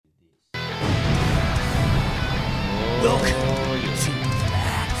Welcome to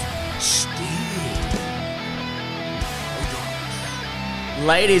Black Steel.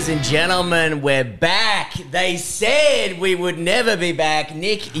 Ladies and gentlemen, we're back. They said we would never be back.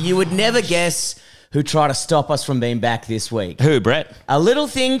 Nick, you would never guess who tried to stop us from being back this week. Who, Brett? A little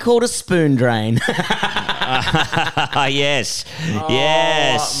thing called a spoon drain. Yes.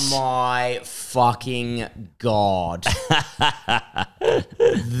 Yes. Oh my fucking God.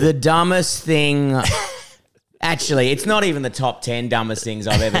 The dumbest thing. Actually, it's not even the top 10 dumbest things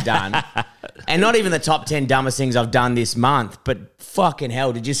I've ever done. And not even the top 10 dumbest things I've done this month. But fucking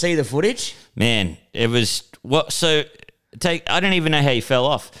hell, did you see the footage? Man, it was... What? So, I don't even know how you fell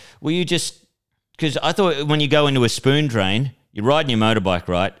off. Were you just... Because I thought when you go into a spoon drain, you're riding your motorbike,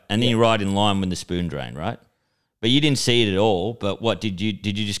 right? And then you ride in line with the spoon drain, right? But you didn't see it at all. But what, did you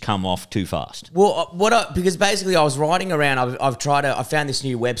just come off too fast? Well, because basically I was riding around. I found this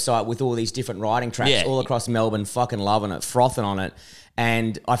new website with all these different riding tracks all across Melbourne, fucking loving it, frothing on it.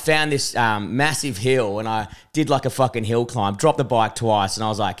 And I found this massive hill, and I did like a fucking hill climb, dropped the bike twice, and I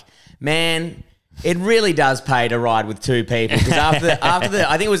was like, man, it really does pay to ride with two people. Because after the,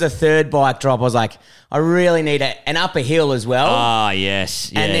 I think it was the third bike drop, I was like, I really need an upper hill as well. Ah,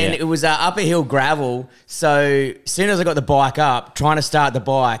 yes. Yeah, and then it was upper hill gravel. So as soon as I got the bike up, trying to start the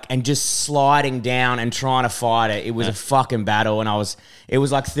bike and just sliding down and trying to fight it, it was a fucking battle. And it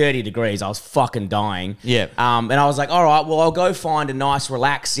was like 30 degrees. I was fucking dying. Yeah. And I was like, all right, well, I'll go find a nice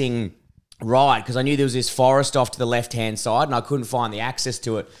relaxing ride, because I knew there was this forest off to the left-hand side and I couldn't find the access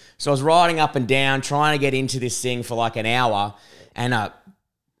to it. So I was riding up and down, trying to get into this thing for like an hour. And I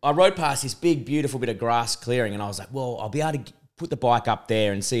rode past this big, beautiful bit of grass clearing, and I was like, well, I'll be able to put the bike up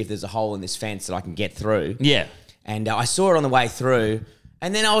there and see if there's a hole in this fence that I can get through. Yeah. And I saw it on the way through,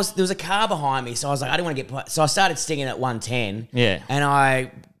 and then there was a car behind me, so I was like, I don't want to get... So I started stinging at 110. Yeah. And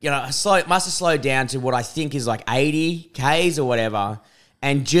I must have slowed down to what I think is like 80 Ks or whatever,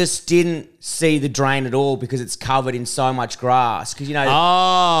 and just didn't see the drain at all because it's covered in so much grass. Because, it's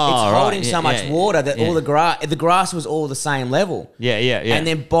holding so much water that all the grass was all the same level. Yeah. And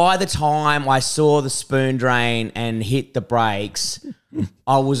then by the time I saw the spoon drain and hit the brakes,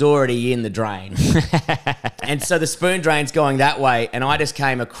 I was already in the drain. And so the spoon drain's going that way, and I just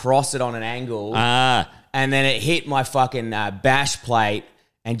came across it on an angle. And then it hit my fucking bash plate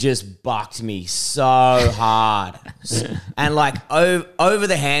and just bucked me so hard. And like over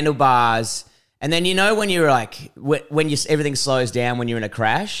the handlebars. And then when you're like, when everything slows down when you're in a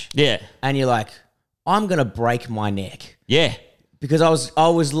crash. Yeah. And you're like, I'm going to break my neck. Yeah. Because I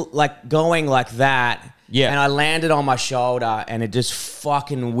was like going like that. Yeah. And I landed on my shoulder and it just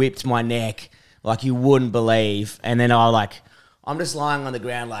fucking whipped my neck like you wouldn't believe. And then I'm just lying on the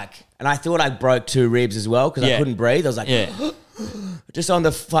ground and I thought I broke 2 ribs as well because I couldn't breathe. I was like, just on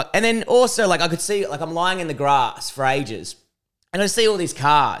the fuck. And then also I could see, I'm lying in the grass for ages. And I see all these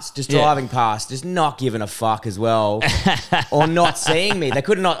cars just driving past, just not giving a fuck as well, or not seeing me. They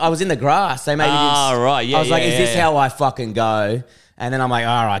couldn't. I was in the grass. They maybe didn't. Right. Yeah. I was like, is this how I fucking go? And then I'm like,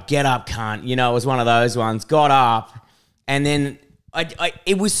 all right, get up, cunt. It was one of those ones. Got up, and then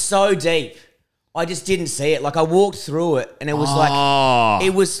it was so deep. I just didn't see it. I walked through it, and it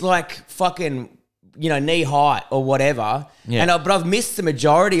was like fucking, knee height or whatever. Yeah. But I've missed the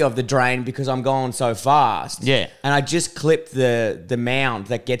majority of the drain because I'm going so fast. Yeah. And I just clipped the mound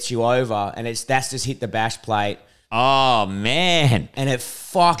that gets you over, and that's just hit the bash plate. Oh, man. And it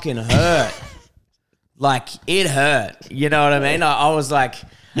fucking hurt. It hurt. You know what I mean? I was like...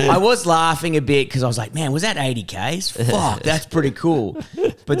 I was laughing a bit because I was like, man, was that 80 Ks? Fuck, that's pretty cool.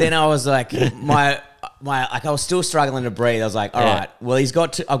 But then I was like, I was still struggling to breathe. I was like, all right, well,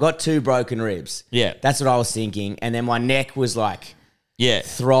 I've got 2 broken ribs. Yeah. That's what I was thinking. And then my neck was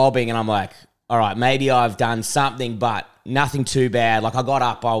throbbing, and I'm like, all right, maybe I've done something, but nothing too bad. I got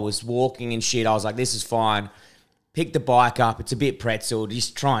up, I was walking and shit. I was like, this is fine. Picked the bike up. It's a bit pretzel.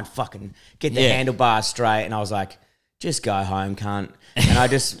 Just try and fucking get the handlebars straight. And I was like, just go home, cunt. And I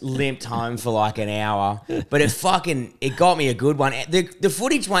just limped home for an hour. But it got me a good one. The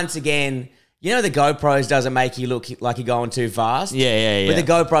footage, once again, the GoPros doesn't make you look like you're going too fast. Yeah. But the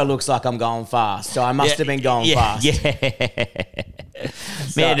GoPro looks like I'm going fast. So I must have been going fast. Yeah.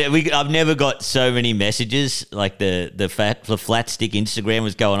 Man, I've never got so many messages. The flat stick Instagram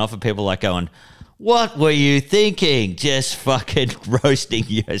was going off, and people going, what were you thinking? Just fucking roasting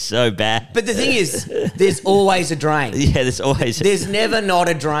you so bad. But the thing is, there's always a drain. Yeah, there's never not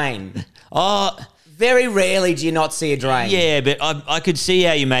a drain. Oh, very rarely do you not see a drain. Yeah, but I could see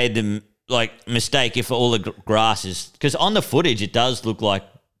how you made them mistake if all the grass is, because on the footage it does look like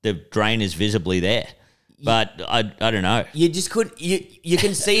the drain is visibly there. But I don't know. You just could you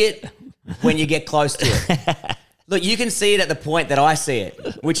can see it when you get close to it. Look, you can see it at the point that I see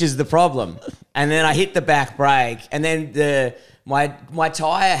it, which is the problem. And then I hit the back brake, and then my back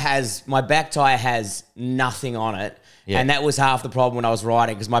tire has nothing on it. Yeah. And that was half the problem when I was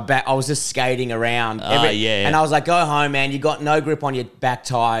riding, because I was just skating around. And I was like, go home, man. You got no grip on your back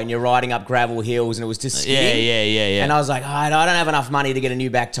tire and you're riding up gravel hills and it was just skidding. Yeah. And I was like, I don't have enough money to get a new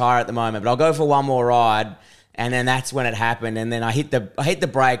back tire at the moment, but I'll go for one more ride. And then that's when it happened. And then I hit the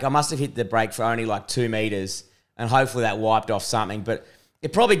brake. I must have hit the brake for only like 2 meters, and hopefully that wiped off something. But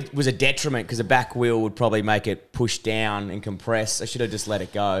it probably was a detriment, because a back wheel would probably make it push down and compress. I should have just let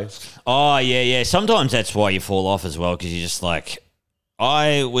it go. Oh, yeah. Sometimes that's why you fall off as well, because you're just like,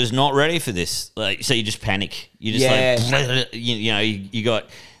 I was not ready for this. Like, so you just panic. You just like, you got,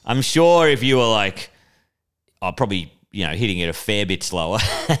 I'm sure if you were like, probably, hitting it a fair bit slower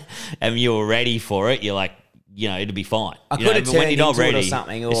and you were ready for it, you're like, it'll be fine. I could have turned into it or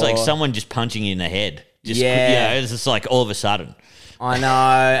something. It's like someone just punching you in the head. It's just like all of a sudden. I know,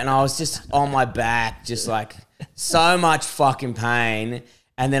 and I was just on my back, just like so much fucking pain.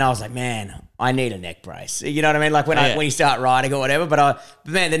 And then I was like, man, I need a neck brace. You know what I mean? Like when you start riding or whatever. But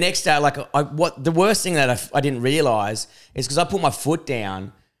man, the next day, the worst thing that I didn't realize is, because I put my foot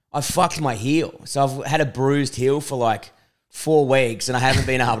down, I fucked my heel. So I've had a bruised heel for like 4 weeks, and I haven't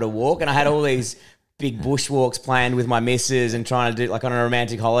been able to walk. And I had all these big bushwalks planned with my missus and trying to do like on a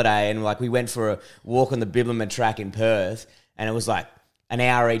romantic holiday. And like we went for a walk on the Bibliman track in Perth. And it was like an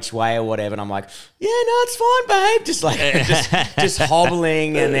hour each way or whatever. And I'm like, yeah, no, it's fine, babe. Just like, just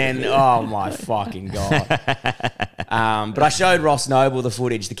hobbling. And then, oh my fucking God. But I showed Ross Noble the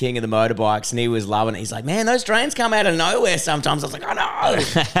footage, the king of the motorbikes, and he was loving it. He's like, man, those drains come out of nowhere sometimes. I was like, I know.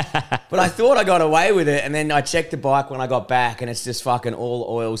 But I thought I got away with it. And then I checked the bike when I got back, and it's just fucking all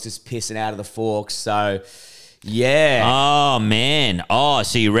oil's just pissing out of the forks. So, yeah. Oh, man. Oh,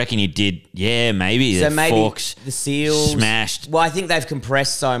 so you reckon you did, maybe so the maybe forks the seals smashed. Well, I think they've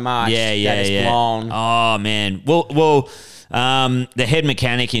compressed so much that it's blown. Oh, man. Well, the head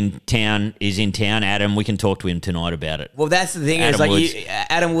mechanic is in town, Adam. We can talk to him tonight about it. Well, that's the thing.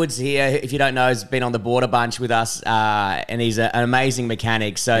 Adam Woods here, if you don't know, has been on the Border Bunch with us, and he's an amazing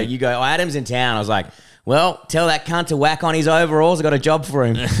mechanic. So you go, Adam's in town. I was like, well, tell that cunt to whack on his overalls. I got a job for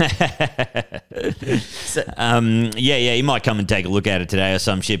him. He might come and take a look at it today or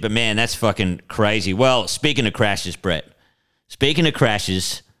some shit. But man, that's fucking crazy. Well, speaking of crashes, Brett.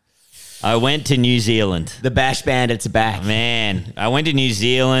 I went to New Zealand. The Bash Bandits are back. Man, I went to New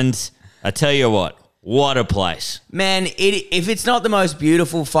Zealand. I tell you what a place. Man, if it's not the most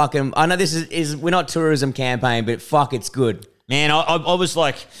beautiful fucking... I know this is we're not tourism campaign, but fuck, it's good. Man, I was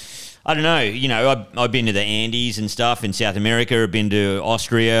like... I don't know, I've been to the Andes and stuff in South America. I've been to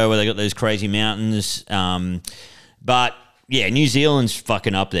Austria where they got those crazy mountains. But yeah, New Zealand's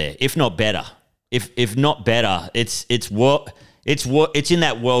fucking up there, if not better. If not better, it's in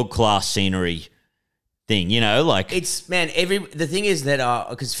that world-class scenery thing, it's, man, the thing is that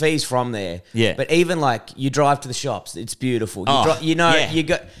because Fee's from there, yeah, but even like you drive to the shops, it's beautiful. You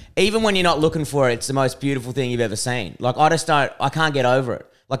got, even when you're not looking for it, it's the most beautiful thing you've ever seen. Like I can't get over it.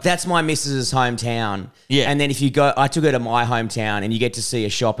 Like, that's my missus's hometown. Yeah. And then if you go, I took her to my hometown, and you get to see a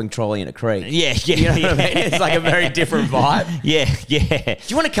shopping trolley in a creek. Yeah. You know what I mean? It's like a very different vibe. Yeah. Do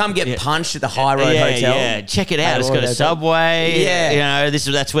you want to come get punched at the High Road Hotel? Yeah, check it out. It's got a subway. Yeah.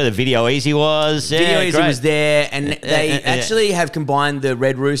 That's where the Video Easy was. Video Easy was there, and they actually have combined the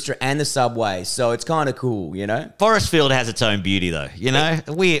Red Rooster and the subway, so it's kind of cool, Forestfield has its own beauty, though,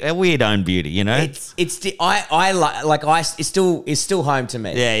 a weird own beauty, It's still home to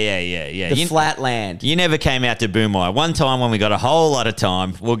me. Yeah. The flat land. You never came out to Boomai. One time when we got a whole lot of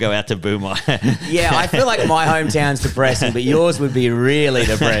time, we'll go out to Boomai. Yeah, I feel like my hometown's depressing, but yours would be really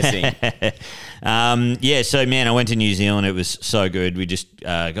depressing. So, man, I went to New Zealand. It was so good. We just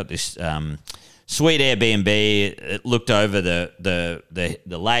got this sweet Airbnb. It looked over the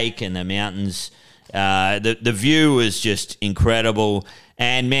lake and the mountains. The view was just incredible.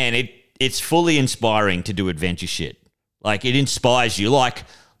 And, man, it's fully inspiring to do adventure shit. Like, it inspires you, like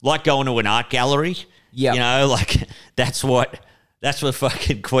going to an art gallery. Yeah, that's what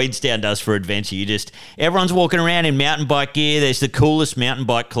fucking Queenstown does for adventure. Everyone's walking around in mountain bike gear. There's the coolest mountain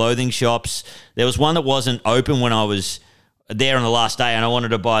bike clothing shops. There was one that wasn't open when I was there on the last day, and I wanted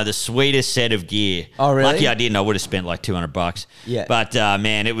to buy the sweetest set of gear. Oh, really? Lucky I didn't. I would have spent like $200. Yeah. But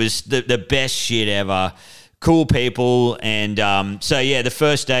man, it was the best shit ever. Cool people. And the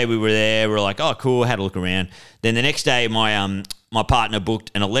first day we were there, we were like, oh, cool, had a look around. Then the next day, my partner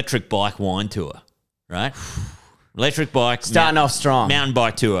booked an electric bike wine tour, right? Electric bike. Starting off strong. Mountain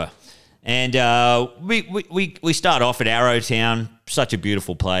bike tour. And we start off at Arrowtown, such a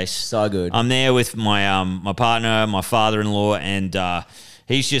beautiful place. So good. I'm there with my partner, my father-in-law, and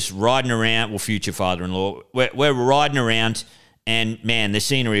he's just riding around. Well, future father-in-law. We're riding around, and man, the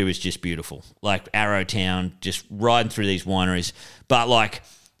scenery was just beautiful. Like Arrowtown, just riding through these wineries. But like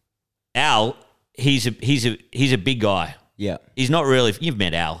Al, he's a big guy. Yeah. He's not really. You've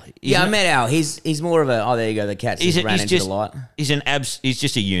met Al. I met Al. He's more of a. Oh, there you go. The cat's just ran into the light. He's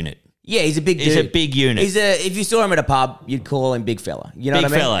just a unit. Yeah, he's a big dude. He's a big unit. If you saw him at a pub, you'd call him big fella. You know big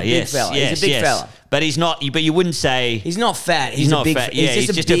what I mean? Fella, yes, big fella. Yes, he's a big fella. But he's not. But you wouldn't say he's not fat. He's not a big, fat. Yeah, he's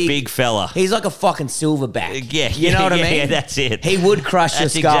just a big fella. He's like a fucking silverback. Yeah, you know what I mean. Yeah, that's it. He would crush your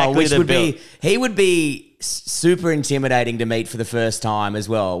skull, exactly which would be. He would be super intimidating to meet for the first time as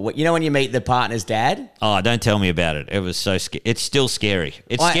well. You know when you meet the partner's dad? Oh, don't tell me about it. It was so scary. It's still scary.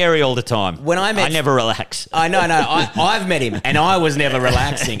 It's scary all the time. I never relax. I know. I've met him, and I was never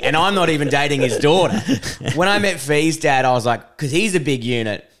relaxing, and I'm not even dating his daughter. When I met Fee's dad, I was like, because he's a big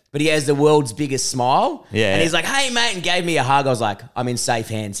unit, but he has the world's biggest smile. Yeah. And he's like, hey, mate, and gave me a hug. I was like, I'm in safe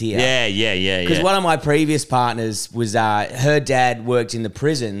hands here. Yeah. Because one of my previous partners was, her dad worked in the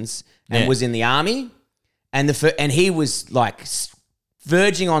prisons and was in the army. And he was like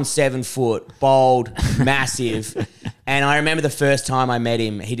verging on 7 foot, bold, massive. And I remember the first time I met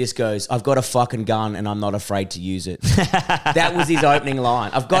him, he just goes, I've got a fucking gun and I'm not afraid to use it. That was his opening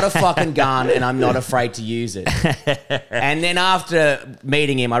line. I've got a fucking gun and I'm not afraid to use it. And then after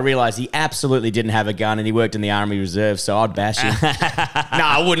meeting him, I realized he absolutely didn't have a gun and he worked in the Army Reserve, so I'd bash him. No,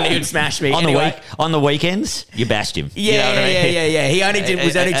 I wouldn't. He would smash me. On the weekends, you bashed him. Yeah, you know what I mean? yeah. He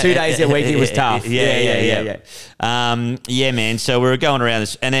was only 2 days a week. He was tough. Yeah. Yeah, man. So we were going around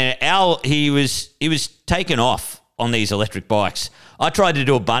this, and then Al, he was taken off on these electric bikes. I tried to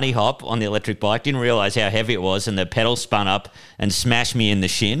do a bunny hop on the electric bike, didn't realize how heavy it was, and the pedal spun up and smashed me in the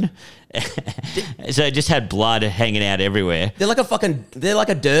shin. So it just had blood hanging out everywhere. They're like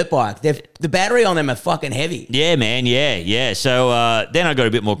a dirt bike. The battery on them are fucking heavy. Yeah, man. Yeah. So then I got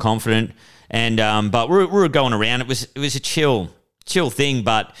a bit more confident, and but we were going around. It was a chill thing.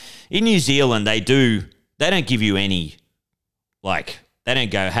 But in New Zealand, they don't give you any, like, they don't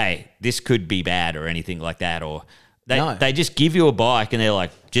go, hey, this could be bad or anything like that, or they just give you a bike and they're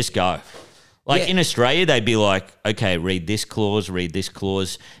like, just go. Like in Australia, they'd be like, okay, read this clause.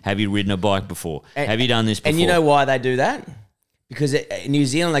 Have you ridden a bike before? Have you done this before? And you know why they do that? Because in New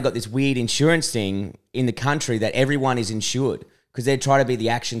Zealand, they got this weird insurance thing in the country that everyone is insured because they try to be the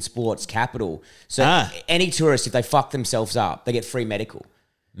action sports capital. So any tourist, if they fuck themselves up, they get free medical.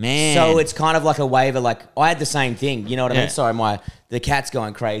 Man. So it's kind of like a waiver. Like I had the same thing. You know what I mean? Sorry, the cat's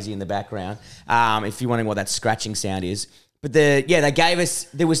going crazy in the background. If you're wondering what that scratching sound is. But they gave us,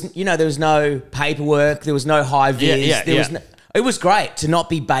 there was no paperwork. There was no high vis. It was great to not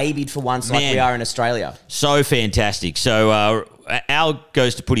be babied for once like we are in Australia. So fantastic. So Al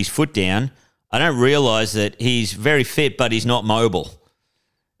goes to put his foot down. I don't realise that he's very fit, but he's not mobile.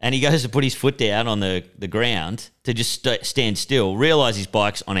 And he goes to put his foot down on the ground to just stand still, realise his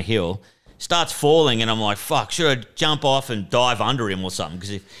bike's on a hill, starts falling, and I'm like, fuck, should I jump off and dive under him or something?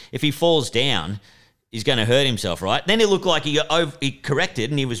 Because if he falls down, he's going to hurt himself, right? Then it looked like he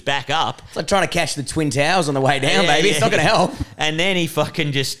corrected and he was back up. It's like trying to catch the Twin Towers on the way down, baby. Yeah. It's not going to help. And then he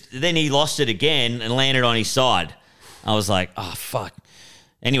then he lost it again and landed on his side. I was like, oh, fuck.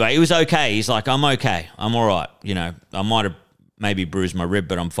 Anyway, he was okay. He's like, I'm okay. I'm all right. You know, I might have maybe bruised my rib,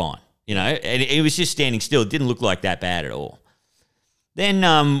 but I'm fine. You know, and he was just standing still. It didn't look like that bad at all. Then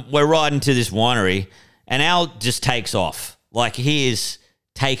we're riding to this winery, and Al just takes off. Like, he is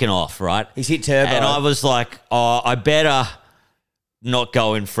taken off, right? He's hit turbo. And I was like, oh, I better not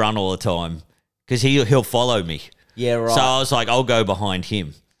go in front all the time because he'll follow me. Yeah, right. So I was like, I'll go behind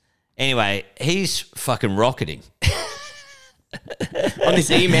him. Anyway, he's fucking rocketing. On this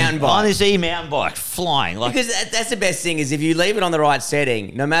e-mountain bike, flying. Because that's the best thing is if you leave it on the right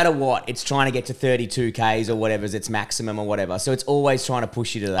setting, no matter what, it's trying to get to 32 Ks or whatever is its maximum or whatever. So it's always trying to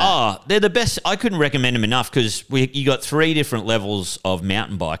push you to that. Oh, they're the best. I couldn't recommend them enough because you got 3 different levels of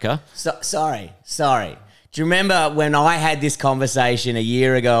mountain biker. Sorry. Do you remember when I had this conversation a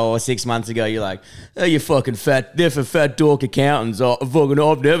year ago or 6 months ago? You're like, oh, you fucking fat, they're for fat dork accountants. Oh, fucking,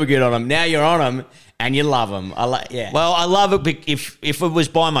 I'll never get on them. Now you're on them. And you love them. Well, I love it. If it was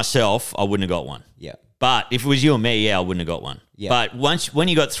by myself, I wouldn't have got one. Yeah. But if it was you and me, I wouldn't have got one. Yeah. But when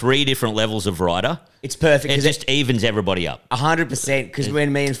you got 3 different levels of rider, it's perfect. It just evens everybody up. 100%. Because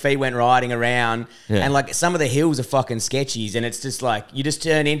when me and Fee went riding around, and like some of the hills are fucking sketchies, and it's just like you just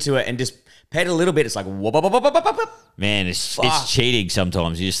turn into it and just pedal a little bit, it's like whoop, whoop, whoop, whoop, whoop, whoop. Man, it's cheating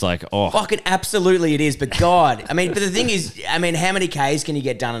sometimes. You're just like, oh. Fucking absolutely it is. But God, I mean, but the thing is, I mean, how many Ks can you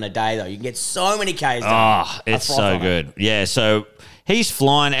get done in a day, though? You can get so many Ks done. Oh, it's so good. Yeah, so he's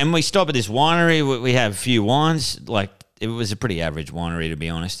flying, and we stop at this winery. We have a few wines. Like, it was a pretty average winery, to be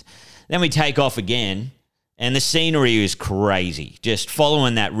honest. Then we take off again, and the scenery is crazy. Just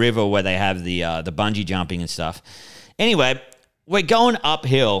following that river where they have the bungee jumping and stuff. Anyway, we're going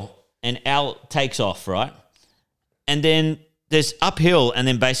uphill, and Al takes off, right? And then there's uphill and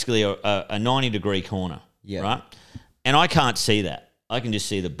then basically a 90-degree corner, right? And I can't see that. I can just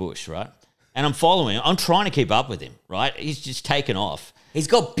see the bush, right? And I'm following him. I'm trying to keep up with him, right? He's just taken off. He's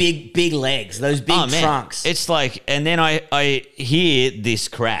got big legs, those big trunks. It's like, and then I hear this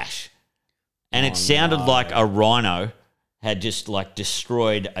crash. And it sounded like a rhino had just like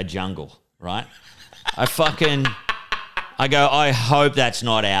destroyed a jungle, right? I go, I hope that's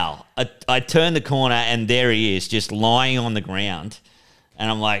not Al. I turn the corner and there he is, just lying on the ground.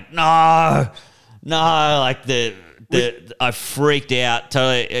 And I'm like, no, like I freaked out.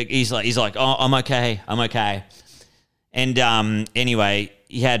 Totally. He's like, oh, I'm okay. And anyway,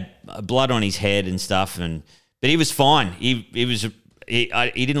 he had blood on his head and stuff, but he was fine. He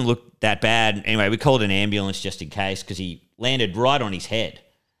didn't look that bad. Anyway, we called an ambulance just in case because he landed right on his head.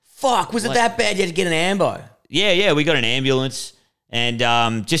 Fuck, was it that bad? You had to get an ambo. Yeah, we got an ambulance and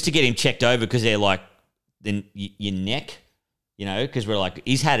just to get him checked over because they're like, then your neck, you know, because we're like,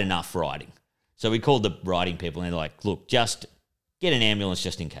 he's had enough riding. So we called the riding people and they're like, look, just get an ambulance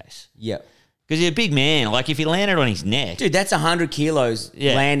just in case. Yeah. Because he's a big man. Like if he landed on his neck. Dude, that's 100 kilos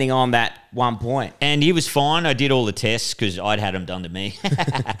landing on that one point. And he was fine. I did all the tests because I'd had them done to me.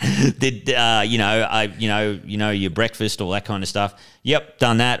 Did, your breakfast, all that kind of stuff. Yep,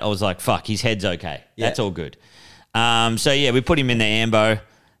 done that. I was like, fuck, his head's okay. Yeah. That's all good. So, yeah, we put him in the ambo.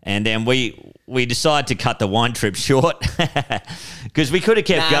 And then we decided to cut the wine trip short because we could have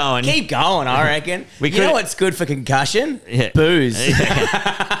kept going. Keep going, I reckon. You know what's good for concussion? Yeah. Booze.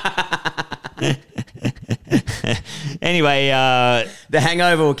 Anyway, the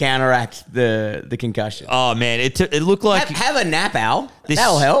hangover will counteract the concussion. Oh man, it looked like have a nap, Al.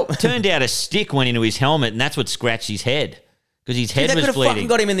 That'll help. Turned out a stick went into his helmet, and that's what scratched his head because his head was bleeding. That could have fucking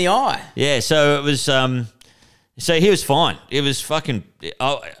got him in the eye. Yeah, so it was. So he was fine. It was fucking.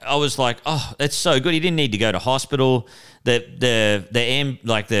 I was like, oh, that's so good. He didn't need to go to hospital.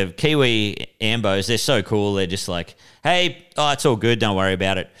 The Kiwi ambos, they're so cool. They're just like, hey, it's all good. Don't worry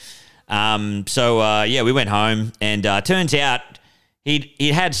about it. We went home and turns out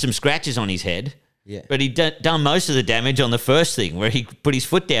he had some scratches on his head. Yeah. But he'd done most of the damage on the first thing where he put his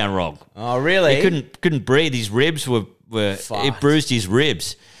foot down wrong. Oh, really? He couldn't breathe. His ribs were it bruised his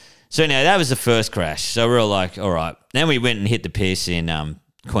ribs. So now that was the first crash. So we were like, all right. Then we went and hit the piss in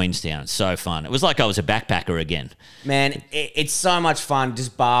Queenstown. So fun. It was like I was a backpacker again. Man, it's so much fun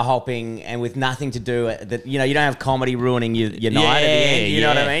just bar hopping and with nothing to do. You don't have comedy ruining your night at the end. You know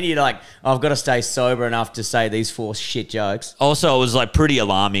what I mean? You're like, I've got to stay sober enough to say these 4 shit jokes. Also, it was like pretty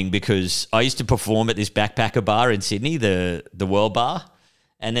alarming because I used to perform at this backpacker bar in Sydney, the World Bar,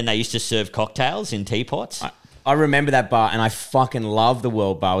 and then they used to serve cocktails in teapots. I remember that bar, and I fucking love the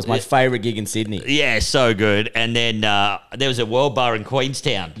World Bar. It was my favourite gig in Sydney. Yeah, so good. And then there was a World Bar in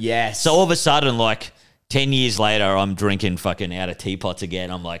Queenstown. Yes. So all of a sudden, like 10 years later, I'm drinking fucking out of teapots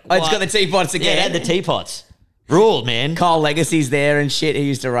again. I'm like, what? Oh, it's got the teapots again. Yeah, it had the teapots. Ruled, man. Kyle Legacy's there and shit. He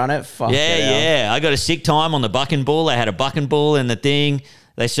used to run it. Fuck yeah. I got a sick time on the Bucking Bull. They had a Bucking Bull in the thing.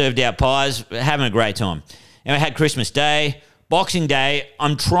 They served out pies. Having a great time. And we had Christmas Day, Boxing Day.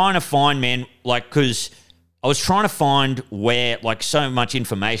 I'm trying to find, man, like, because I was trying to find where, like, so much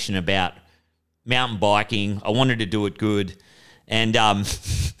information about mountain biking. I wanted to do it good. And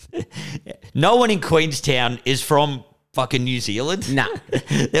no one in Queenstown is from fucking New Zealand. Nah.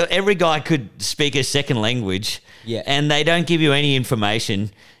 Every guy could speak a second language. Yeah. And they don't give you any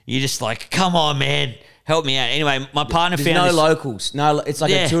information. You're just like, come on, man. Help me out. Anyway, my partner There's found no locals. No, it's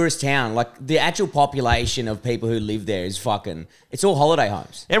like a tourist town. Like the actual population of people who live there is fucking. It's all holiday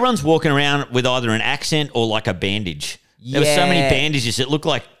homes. Everyone's walking around with either an accent or like a bandage. There were so many bandages. It looked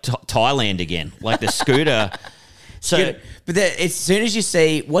like Thailand again, like the scooter. As soon as you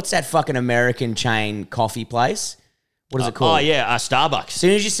see what's that fucking American chain coffee place? What is it called? Oh yeah, Starbucks. As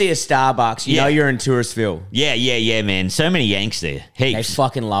soon as you see a Starbucks, you know you're in Touristville. Yeah, man. So many Yanks there. Heaps. They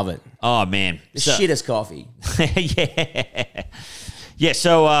fucking love it. Oh man, the shittest coffee. Yeah.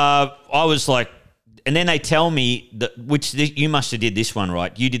 So I was like, and then they tell me that you must have did this one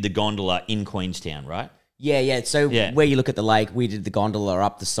right. You did the gondola in Queenstown, right? Yeah. So where you look at the lake, we did the gondola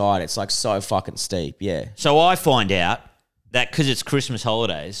up the side. It's like so fucking steep. Yeah. So I find out that because it's Christmas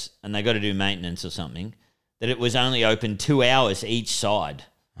holidays and they got to do maintenance or something, that it was only open 2 hours each side.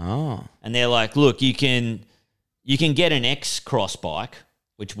 Oh. And they're like, look, you can get an X-Cross bike,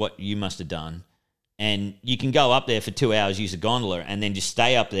 which what you must have done, and you can go up there for 2 hours, use a gondola, and then just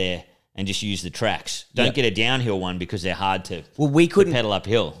stay up there and just use the tracks. Don't get a downhill one because they're hard to we couldn't pedal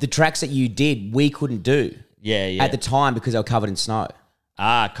uphill. The tracks that you did, we couldn't do. Yeah. At the time because they were covered in snow.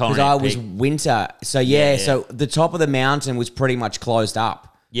 Because I was winter. So, so the top of the mountain was pretty much closed up.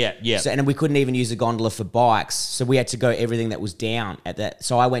 Yeah. So, and we couldn't even use the gondola for bikes. So we had to go everything that was down at that.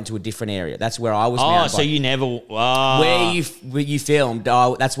 So I went to a different area. That's where I was. So you never... Where you filmed,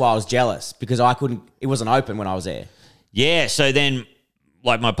 that's why I was jealous because I couldn't... It wasn't open when I was there. Yeah, so then,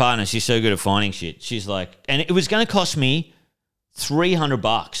 like my partner, she's so good at finding shit. She's like... And it was going to cost me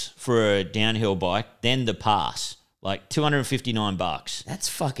 $300 for a downhill bike, then the pass. Like $259. That's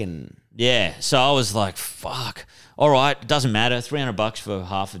fucking... Yeah, so I was like, fuck. All right, it doesn't matter.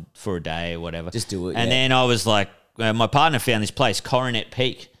 $300 for a day or whatever. Just do it. And then I was like, my partner found this place, Coronet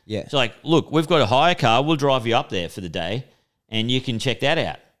Peak. Yeah. It's like, look, we've got a hire car. We'll drive you up there for the day, and you can check that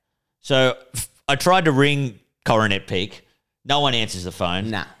out. So I tried to ring Coronet Peak. No one answers the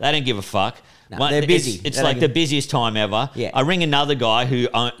phone. Nah. They don't give a fuck. Nah, they're busy. It's like the busiest time ever. Yeah. I ring another guy who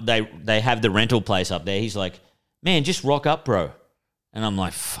they have the rental place up there. He's like, man, just rock up, bro. And I'm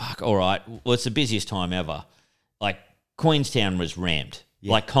like, fuck, all right. Well, it's the busiest time ever. Like, Queenstown was rammed.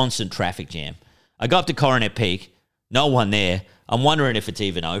 Yeah. Like, constant traffic jam. I go up to Coronet Peak, no one there. I'm wondering if it's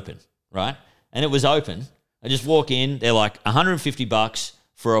even open, right? And it was open. I just walk in. They're like $150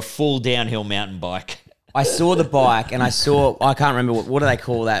 for a full downhill mountain bike. I saw the bike and I can't remember, what do they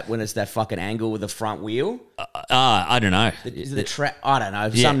call that when it's that fucking angle with the front wheel? I don't know. I don't know.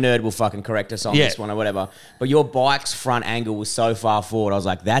 Some nerd will fucking correct us on this one or whatever. But your bike's front angle was so far forward. I was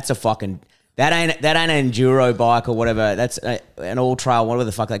like, that's a fucking... That ain't an enduro bike or whatever. That's an all trail, whatever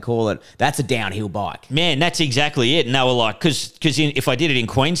the fuck they call it. That's a downhill bike. Man, that's exactly it. And they were like, because if I did it in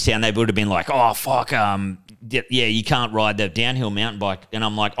Queenstown, they would have been like, oh, fuck, you can't ride the downhill mountain bike. And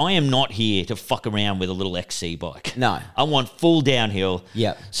I'm like, I am not here to fuck around with a little XC bike. No. I want full downhill.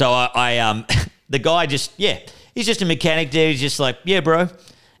 Yeah. So I the guy just, he's just a mechanic dude. He's just like, yeah, bro.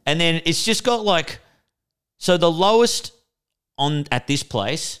 And then it's just got like, so the lowest at this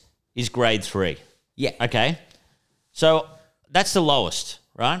place is grade 3. Yeah. Okay. So that's the lowest,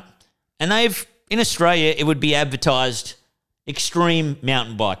 right? And in Australia, it would be advertised extreme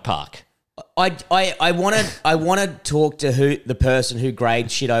mountain bike park. I want to talk to the person who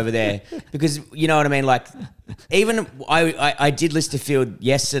grades shit over there because you know what I mean. Like, even I did Listerfield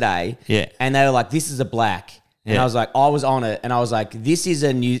yesterday, and they were like, "This is a black," and I was like, I was on it, and I was like, "This is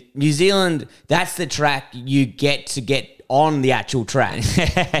a New Zealand. That's the track you get to get on the actual track."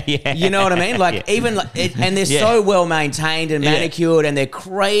 You know what I mean? Like even and they're so well maintained and manicured, and they're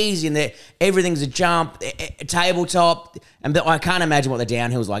crazy, and everything's a jump, tabletop. And I can't imagine what the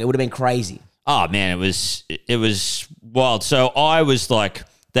downhill's like. It would have been crazy. Oh man, it was wild. So I was like,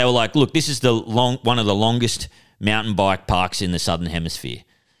 they were like, look, this is one of the longest mountain bike parks in the Southern Hemisphere.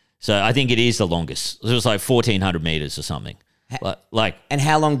 So I think it is the longest. It was like 1,400 meters or something. And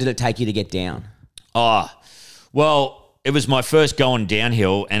how long did it take you to get down? Well, it was my first going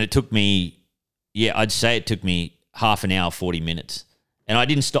downhill, and it took me, I'd say it took me half an hour, 40 minutes. And I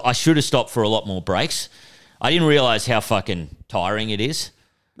didn't stop. I should have stopped for a lot more breaks. I didn't realize how fucking tiring it is.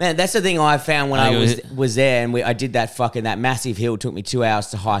 Man, that's the thing I found when I was there, and I did that massive hill. It took me 2 hours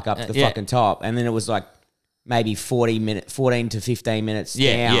to hike up to the fucking top, and then it was like maybe 14 to 15 minutes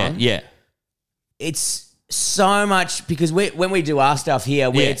down. Yeah. It's so much because when we do our stuff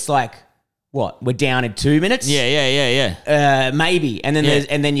here, it's like, what? We're down in 2 minutes? Yeah. Maybe. And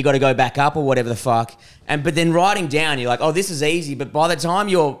then then you got to go back up or whatever the fuck. But then riding down, you're like, oh, this is easy. But by the time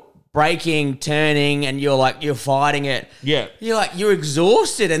you're braking, turning, and you're fighting it, you're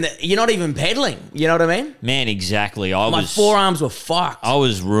exhausted and you're not even pedaling. You know what I mean? Man, exactly. My forearms were fucked. I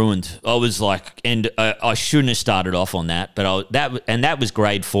was ruined. I was like, and I shouldn't have started off on that. But that was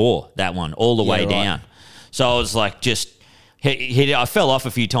grade 4, that one, all the way down. So I was like, just... I fell off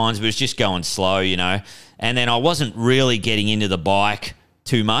a few times, but it was just going slow, you know. And then I wasn't really getting into the bike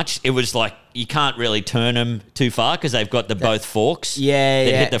too much. It was like you can't really turn them too far because they've got both forks that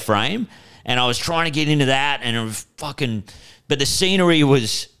hit the frame. And I was trying to get into that, and it was but the scenery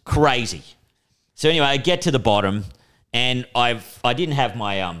was crazy. So anyway, I get to the bottom, and I didn't have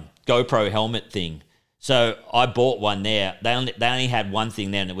my GoPro helmet thing, so I bought one there. They only had one thing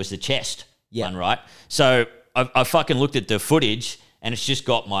there, and it was the chest one, right? So I fucking looked at the footage, and it's just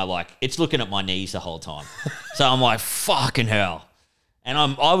got it's looking at my knees the whole time. So I'm like, fucking hell. And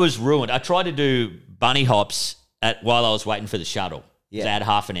I was ruined. I tried to do bunny hops while I was waiting for the shuttle. Yeah. I had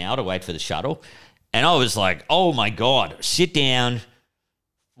half an hour to wait for the shuttle. And I was like, oh, my God, sit down,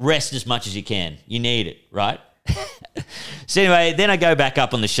 rest as much as you can. You need it, right? So anyway, then I go back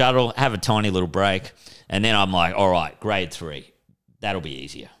up on the shuttle, have a tiny little break, and then I'm like, all right, grade 3. That'll be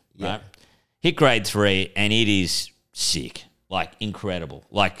easier, right? Hit grade 3, and it is sick, like incredible.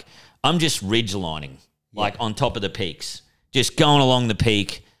 Like I'm just ridgelining, like on top of the peaks, just going along the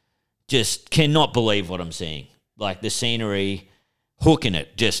peak, just cannot believe what I'm seeing. Like the scenery, hooking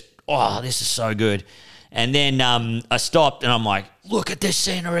it, just, oh, this is so good. And then I stopped and I'm like, look at this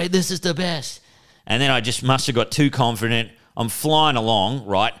scenery, this is the best. And then I just must have got too confident. I'm flying along,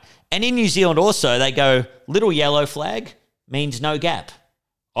 right? And in New Zealand also, they go, little yellow flag means no gap.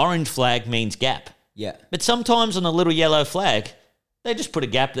 Orange flag means gap. Yeah. But sometimes on the little yellow flag, they just put a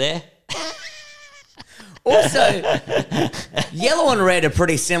gap there. Also, yellow and red are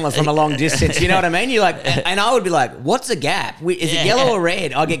pretty similar from a long distance. You know what I mean? You're like, and I would be like, what's a gap? Is it yellow or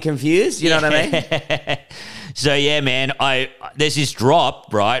red? I get confused. You know what I mean? So yeah, man, there's this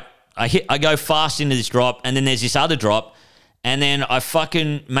drop, right? I go fast into this drop, and then there's this other drop, and then I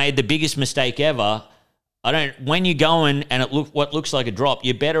fucking made the biggest mistake ever. When you're going and what looks like a drop,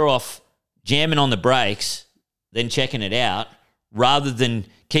 you're better off jamming on the brakes than checking it out, rather than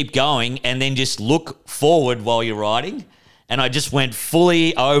keep going and then just look forward while you're riding. And I just went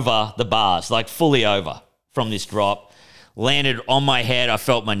fully over the bars, like fully over from this drop, landed on my head. I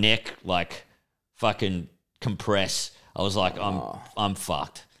felt my neck like fucking compress. I was like, I'm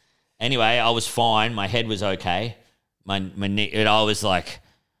fucked. Anyway, I was fine. My head was okay. My neck, and I was like,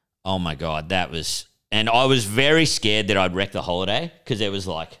 oh my God, and I was very scared that I'd wreck the holiday, because it was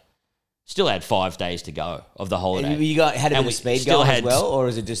like, still had 5 days to go of the holiday. And you had a bit of speed going as well, or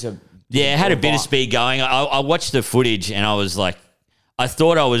is it just a... Yeah, I had a bit of speed going. I watched the footage and I was like, I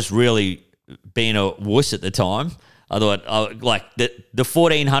thought I was really being a wuss at the time. I thought, like, the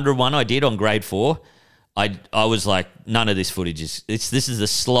 1400 one I did on grade 4, I was like, none of this footage this is the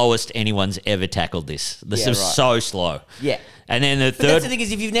slowest anyone's ever tackled this. This is so slow. Yeah. And then But that's the thing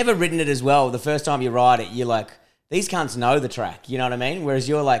is, if you've never ridden it as well, the first time you ride it, you're like, these cunts know the track, you know what I mean? Whereas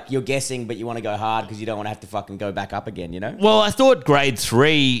you're like, you're guessing, but you want to go hard because you don't want to have to fucking go back up again, you know? Well, I thought grade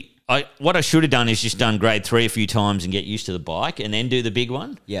 3, what I should have done is just done grade 3 a few times and get used to the bike and then do the big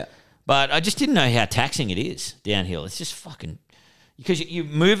one. Yeah. But I just didn't know how taxing it is downhill. It's just fucking, because you're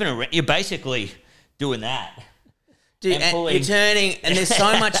moving around, you're basically doing that. Dude, and you're turning, and there's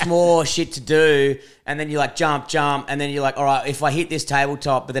so much more shit to do, and then you're like, jump, and then you're like, all right, if I hit this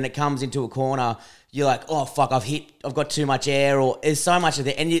tabletop, but then it comes into a corner, you're like, oh, fuck, I've got too much air, or there's so much of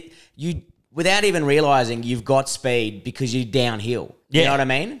that, and you without even realising you've got speed because you're downhill. You know what I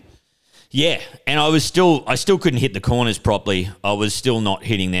mean? Yeah, and I still couldn't hit the corners properly. I was still not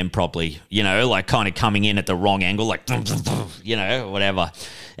hitting them properly, you know, like kind of coming in at the wrong angle, like, you know, whatever.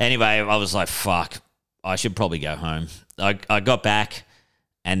 Anyway, I was like, fuck, I should probably go home. I got back,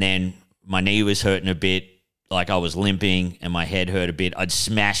 and then my knee was hurting a bit, like I was limping, and my head hurt a bit. I'd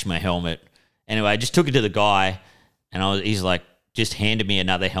smashed my helmet. Anyway, I just took it to the guy, and he's like, just handed me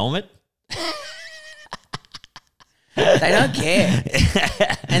another helmet. They don't care.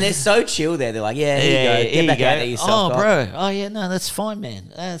 And they're so chill there. They're like, yeah, here you go. Get back out there yourself. Oh, bro. Oh, yeah, no, that's fine,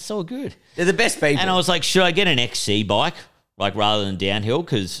 man. That's all good. They're the best people. And I was like, should I get an XC bike, like rather than downhill?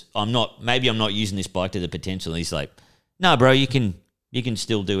 Because maybe I'm not using this bike to the potential. And he's like, no, bro, you can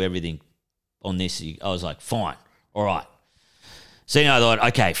still do everything on this. I was like, fine. All right. So, I thought,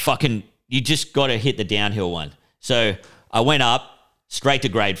 okay, fucking, you just got to hit the downhill one. So I went up straight to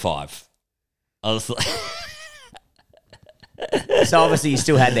grade 5. I was like... So obviously you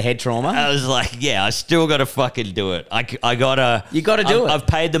still had the head trauma. I was like, yeah, I still got to fucking do it. I gotta. You got to do it. I've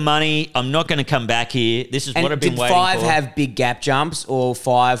paid the money. I'm not going to come back here. This is what I've been waiting for. Did 5 have big gap jumps, or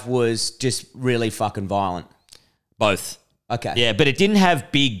 5 was just really fucking violent? Both. Okay. Yeah, but it didn't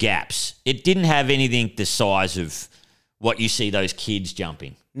have big gaps. It didn't have anything the size of what you see those kids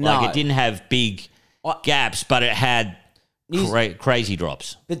jumping. No. Like, it didn't have big gaps, but it had crazy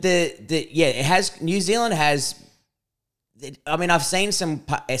drops. But it has. New Zealand has. I mean, I've seen some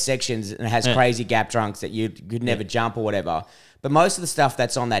sections and it has crazy gap trunks that you could never jump or whatever. But most of the stuff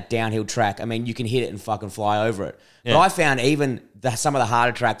that's on that downhill track, I mean, you can hit it and fucking fly over it. Yeah. But I found even some of the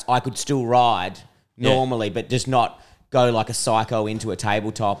harder tracks, I could still ride normally, but just not go like a psycho into a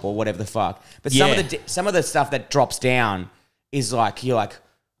tabletop or whatever the fuck. But some of the stuff that drops down is like, you're like,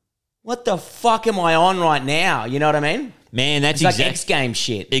 what the fuck am I on right now? You know what I mean? Man, that's like X Games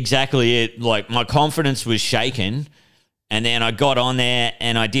shit. Exactly it. Like, my confidence was shaken. And then I got on there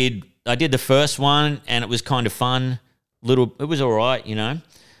and I did the first one, and it was kind of fun. It was all right, you know.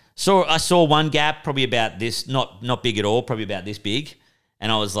 I saw one gap probably about this, not big at all, probably about this big,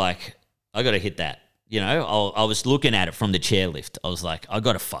 and I was like, I got to hit that. I was looking at it from the chairlift. I was like, I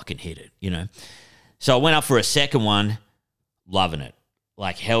got to fucking hit it. So I went up for a second one, loving it.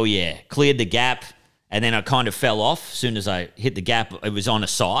 Like, hell yeah. Cleared the gap, and then I kind of fell off. As soon as I hit the gap, it was on a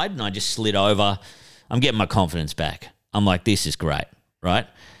side, and I just slid over. I'm getting my confidence back. I'm like, this is great, right?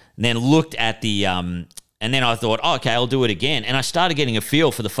 And then looked at the, and then I thought, oh, okay, I'll do it again. And I started getting a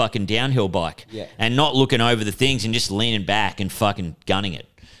feel for the fucking downhill bike and not looking over the things and just leaning back and fucking gunning it.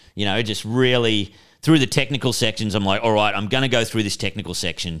 Just really through the technical sections, I'm like, all right, I'm going to go through this technical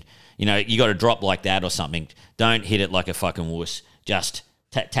section. You got to drop like that or something. Don't hit it like a fucking wuss. Just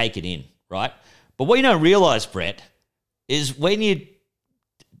take it in, right? But what you don't realize, Brett, is when you're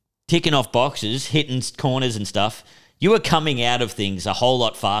ticking off boxes, hitting corners and stuff, you are coming out of things a whole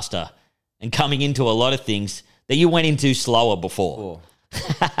lot faster and coming into a lot of things that you went into slower before.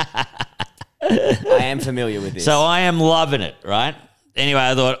 I am familiar with this. So I am loving it, right? Anyway,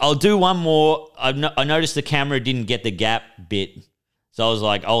 I thought, I'll do one more. I noticed the camera didn't get the gap bit. So I was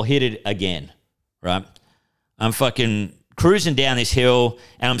like, I'll hit it again, right? I'm fucking cruising down this hill,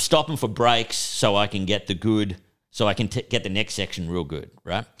 and I'm stopping for brakes so I can get get the next section real good,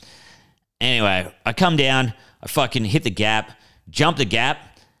 right? Anyway, I come down, I fucking hit the gap, jump the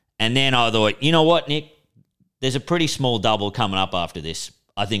gap, and then I thought, you know what, Nick? There's a pretty small double coming up after this.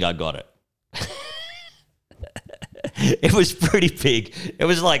 I think I got it. It was pretty big. It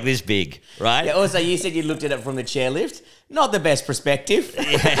was like this big, right? Yeah, also, you said you looked at it from the chairlift. Not the best perspective.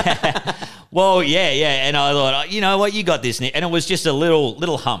 Yeah. Well, yeah. And I thought, you know what? You got this, Nick. And it was just a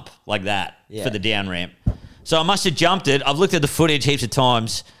little hump like that for the down ramp. So I must have jumped it. I've looked at the footage heaps of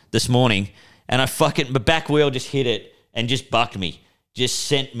times this morning, and my back wheel just hit it and just bucked me. Just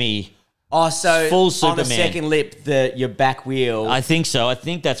sent me so full Superman. On the second lip, your back wheel... I think so. I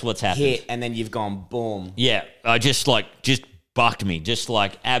think that's what's happened. Hit, and then you've gone boom. Yeah. I just bucked me. Just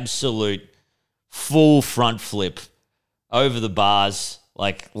like absolute full front flip over the bars,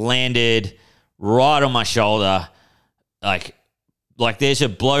 like landed right on my shoulder. Like there's a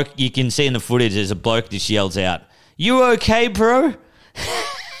bloke, you can see in the footage, there's a bloke that yells out, "You okay, bro?"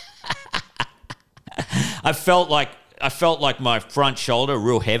 I felt like my front shoulder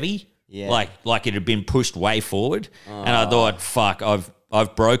real heavy. Yeah. Like it had been pushed way forward. And I thought, fuck, I've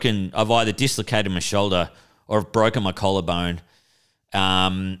either dislocated my shoulder or I've broken my collarbone.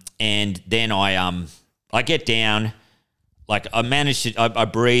 And then I get down, like I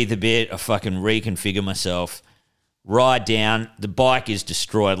breathe a bit, I fucking reconfigure myself, ride down, the bike is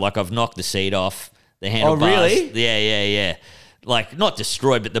destroyed, like I've knocked the seat off, the handlebars. Oh, really? Yeah. Like not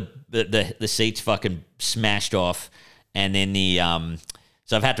destroyed, but the seat's fucking smashed off. And then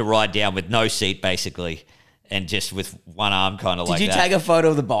so I've had to ride down with no seat basically, and just with one arm kind of like that. Did you take a photo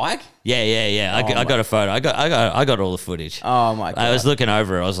of the bike? Yeah. I got a photo. I got all the footage. Oh my God. I was looking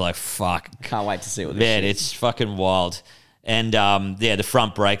over it. I was like, fuck. Can't wait to see what this is. It's fucking wild. And the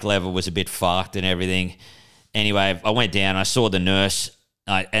front brake lever was a bit fucked and everything. Anyway, I went down. I saw the nurse,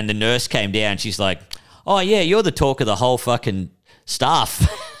 and the nurse came down. She's like, "Oh yeah, you're the talk of the whole fucking staff."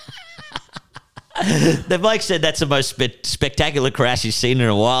 The bloke said that's the most spectacular crash he's seen in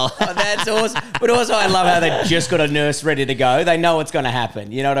a while. Oh, that's awesome. But also I love how they've just got a nurse ready to go. They know what's going to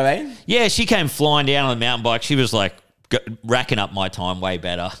happen. You know what I mean? Yeah, she came flying down on the mountain bike. She was like racking up my time way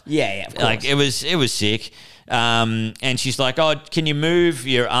better. Yeah, of course. Like it was sick. And she's like, "Oh, can you move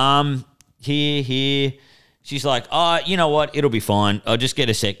your arm here?" She's like, "Oh, you know what? It'll be fine. I'd get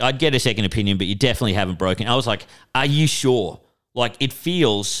a second opinion, but you definitely haven't broken." I was like, "Are you sure?" Like it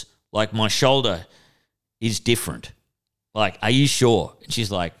feels like my shoulder is different. Like, are you sure? And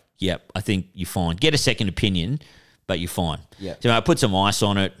she's like, "Yep, I think you're fine. Get a second opinion, but you're fine." Yeah. So I put some ice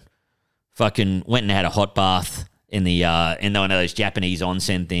on it, fucking went and had a hot bath in one of those Japanese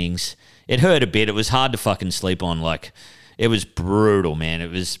onsen things. It hurt a bit. It was hard to fucking sleep on. Like, it was brutal, man.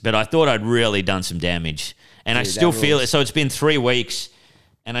 But I thought I'd really done some damage. And I still feel it. So it's been 3 weeks.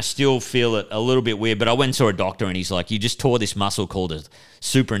 And I still feel it a little bit weird. But I went and saw a doctor, and he's like, "You just tore this muscle called a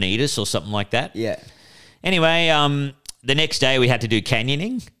supranetus or something like that." Yeah. Anyway, the next day we had to do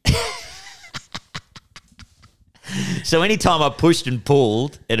canyoning. So anytime I pushed and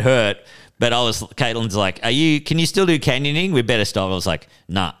pulled, it hurt. But Caitlin's like, can you still do canyoning? We better stop. I was like,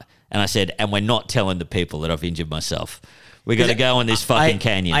 nah. And I said, and we're not telling the people that I've injured myself. We got to go on this fucking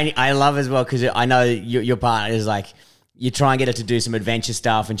canyon. I love as well, because I know your partner is like, you try and get her to do some adventure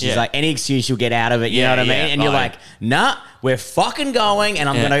stuff, and she's Yeah. like, any excuse you'll get out of it, you know what I mean? And you're like, nah, we're fucking going,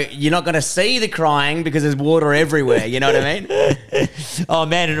 and you're not gonna see the crying because there's water everywhere, you know what I mean? Oh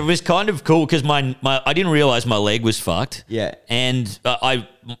man, and it was kind of cool because my I didn't realize my leg was fucked. Yeah. And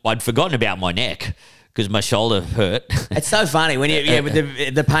I'd forgotten about my neck because my shoulder hurt. It's so funny when with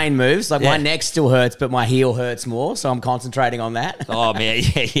the pain moves. Like my neck still hurts, but my heel hurts more, so I'm concentrating on that. Oh man,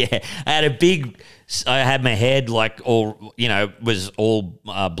 yeah. I had my head like all, was all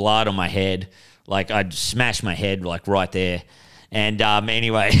blood on my head. Like I'd smashed my head like right there. And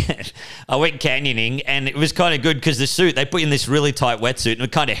anyway, I went canyoning, and it was kind of good because the suit, they put you in this really tight wetsuit, and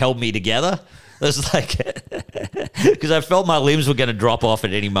it kind of held me together. It was like, because I felt my limbs were going to drop off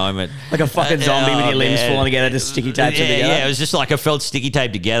at any moment. Like a fucking zombie with your limbs falling together, just sticky taped together. Yeah, it was just like I felt sticky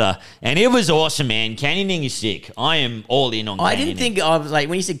taped together. And it was awesome, man. Canyoning is sick. I am all in on canyoning. I didn't think, I was like,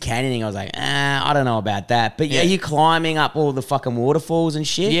 when you said canyoning, I was like, I don't know about that. But are you climbing up all the fucking waterfalls and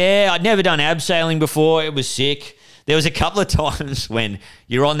shit? Yeah, I'd never done abseiling before. It was sick. There was a couple of times when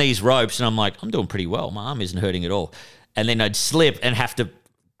you're on these ropes, and I'm like, I'm doing pretty well. My arm isn't hurting at all. And then I'd slip and have to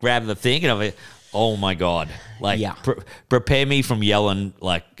grab the thing, and I'm like, oh my God. Like, prepare me from yelling.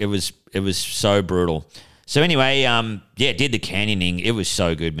 Like, it was so brutal. So anyway, did the canyoning. It was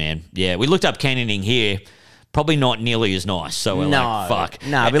so good, man. Yeah, we looked up canyoning here. Probably not nearly as nice. So we're like, fuck.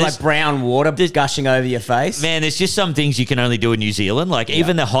 No, it'd be like brown water gushing over your face. Man, there's just some things you can only do in New Zealand. Like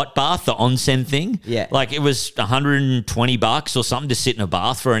even the hot bath, the onsen thing. Yeah. Like it was $120 or something to sit in a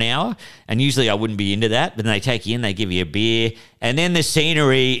bath for an hour. And usually I wouldn't be into that. But then they take you in, they give you a beer. And then the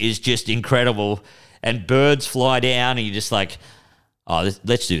scenery is just incredible. And birds fly down and you're just like, oh,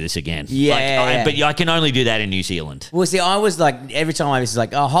 let's do this again. Yeah. But I can only do that in New Zealand. Well, see, I was like, every time I was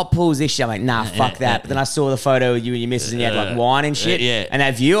like, oh, hot pool's this shit. I'm like, nah, fuck that. But then I saw the photo of you and your missus and you had like wine and shit. And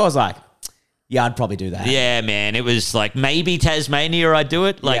that view, I was like, yeah, I'd probably do that. Yeah, man. It was like maybe Tasmania I'd do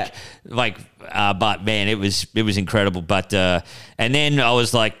it. But man, it was incredible. But and then I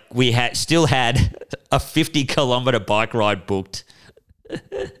was like, we still had a 50-kilometer bike ride booked.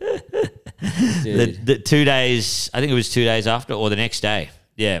 The 2 days, I think it was 2 days after or the next day.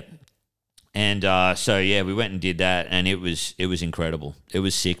 Yeah. And we went and did that, and it was incredible. It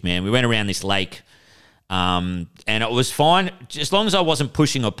was sick, man. We went around this lake, and it was fine as long as I wasn't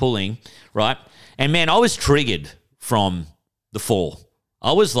pushing or pulling, right? And man, I was triggered from the fall.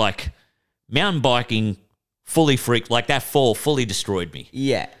 I was like mountain biking fully freaked, like that fall fully destroyed me.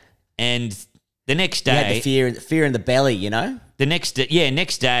 Yeah. And the next day, you had the fear in the belly, you know? The next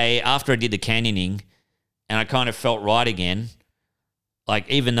day after I did the canyoning and I kind of felt right again, like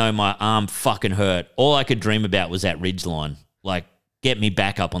even though my arm fucking hurt, all I could dream about was that ridge line. Like, get me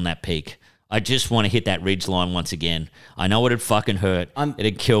back up on that peak. I just want to hit that ridge line once again. I know it'd fucking hurt.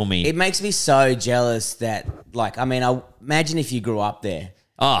 It'd kill me. It makes me so jealous that, like, I mean, I imagine if you grew up there.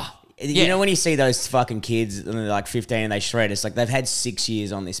 Oh, You know when you see those fucking kids and they're like 15 and they shred, it's like they've had 6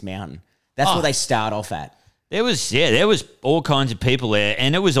 years on this mountain. That's what they start off at. There was all kinds of people there,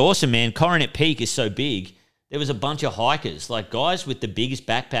 and it was awesome, man. Coronet Peak is so big. There was a bunch of hikers, like guys with the biggest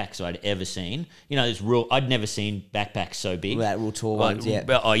backpacks I'd ever seen. You know, I'd never seen backpacks so big. That real tall ones, yeah.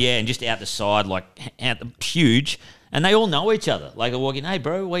 Oh, yeah, and just out the side, like huge. And they all know each other. Like, they're walking, hey,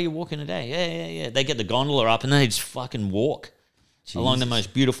 bro, where you walking today? Yeah. They get the gondola up, and they just fucking walk along the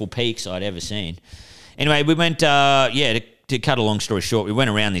most beautiful peaks I'd ever seen. Anyway, we went, to cut a long story short, we went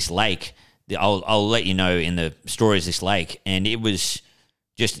around this lake. I'll let you know in the stories this lake, and it was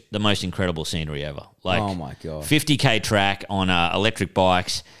just the most incredible scenery ever. Like, oh my God, 50K track on electric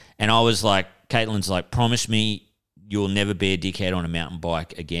bikes, and I was like, Caitlin's like, promise me you'll never be a dickhead on a mountain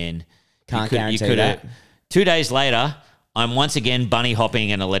bike again. Can't guarantee that. 2 days later, I'm once again bunny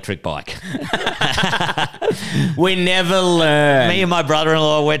hopping an electric bike. We never learn. Me and my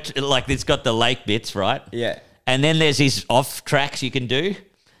brother-in-law went, like, it's got the lake bits, right? Yeah. And then there's these off tracks you can do.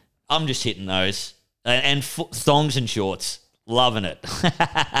 I'm just hitting those. And thongs and shorts. Loving it.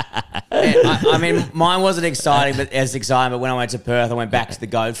 I mean, mine wasn't exciting, but when I went to Perth, I went back to the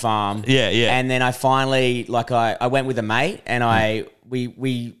goat farm. Yeah. And then I finally, like, I went with a mate, and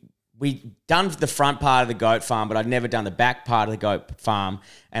we done the front part of the goat farm, but I'd never done the back part of the goat farm.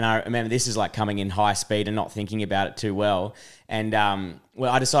 And I remember this is like coming in high speed and not thinking about it too well. And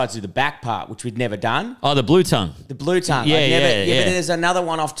I decided to do the back part, which we'd never done. Oh, the blue tongue. The blue tongue. Yeah. But then there's another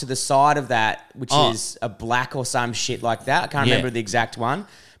one off to the side of that, which is a black or some shit like that. I can't remember the exact one.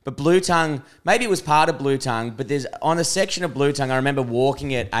 But Blue Tongue, maybe it was part of Blue Tongue, but there's on a section of Blue Tongue, I remember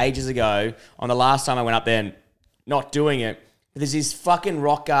walking it ages ago on the last time I went up there and not doing it. But there's this fucking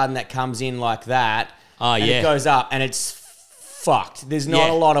rock garden that comes in like that. Oh, and it goes up and it's fucked. There's not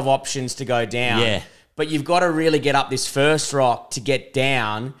a lot of options to go down. Yeah. but you've got to really get up this first rock to get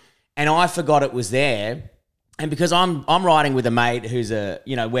down. And I forgot it was there. And because I'm riding with a mate who's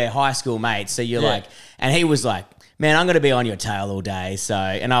we're high school mates. So you're like, and he was like, man, I'm going to be on your tail all day. So,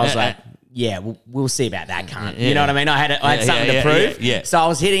 and I was like, yeah, we'll see about that, cunt. You know what I mean? I had something to prove. Yeah. So I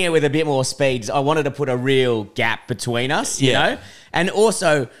was hitting it with a bit more speed. I wanted to put a real gap between us, you know? And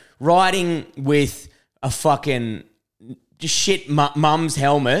also riding with a fucking just shit mum's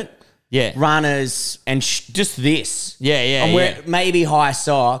helmet. Yeah. Runners and just this. I'm wearing maybe high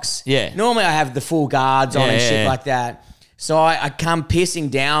socks. Yeah. Normally I have the full guards on and shit like that. So I come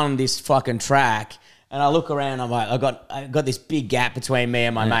pissing down this fucking track and I look around. I'm like, I got this big gap between me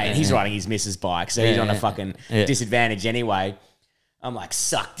and my mate. And he's riding his missus bike, so he's on a fucking disadvantage anyway. I'm like,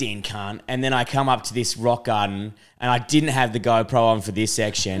 sucked in, cunt. And then I come up to this rock garden and I didn't have the GoPro on for this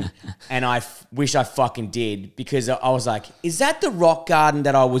section. And I wish I fucking did, because I was like, is that the rock garden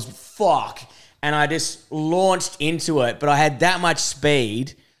that I was fuck? And I just launched into it, but I had that much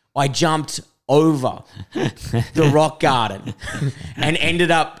speed, I jumped over the rock garden and ended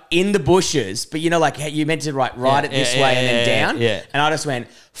up in the bushes. But like you meant to ride it this way and then down. And I just went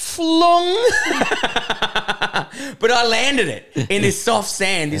flung. But I landed it in this soft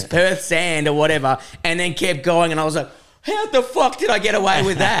sand, this Perth sand or whatever, and then kept going. And I was like, how the fuck did I get away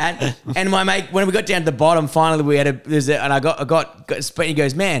with that? And my mate, when we got down to the bottom, finally we had and I got he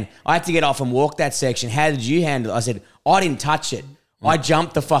goes, man, I had to get off and walk that section. How did you handle it? I said, I didn't touch it. I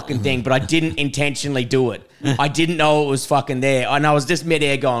jumped the fucking thing, but I didn't intentionally do it. I didn't know it was fucking there. And I was just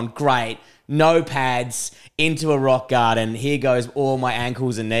midair going, great, no pads, into a rock garden. Here goes all my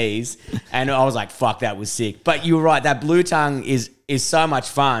ankles and knees. And I was like, fuck, that was sick. But you were right, that Blue Tongue is so much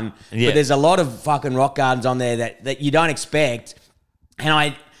fun. Yeah. But there's a lot of fucking rock gardens on there that you don't expect.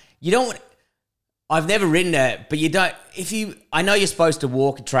 And I've never ridden it, but I know you're supposed to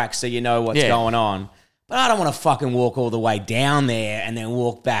walk a track so you know what's going on. But I don't want to fucking walk all the way down there and then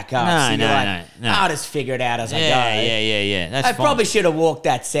walk back up. No. I'll just figure it out as I go. Yeah. That's I fine. probably should have walked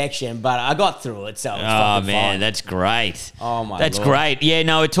that section, but I got through it, so it was fucking fine. That's great. Oh, my That's Lord. great. Yeah,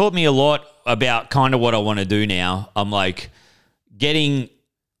 no, it taught me a lot about kind of what I want to do now. I'm like when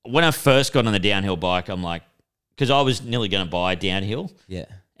I first got on the downhill bike, I'm like, because I was nearly going to buy downhill. Yeah.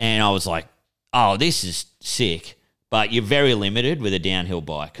 And I was like, oh, this is sick. But you're very limited with a downhill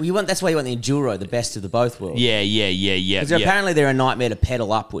bike. Well, that's why you want the enduro, the best of the both worlds. Yeah. Because apparently they're a nightmare to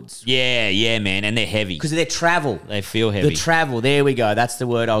pedal upwards. Yeah, man, and they're heavy. Because of their travel. They feel heavy. The travel, there we go. That's the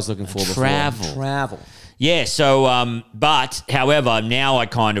word I was looking for before. Travel. Yeah, so, but, however, now I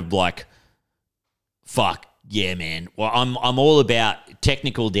kind of like, fuck, yeah, man. Well, I'm all about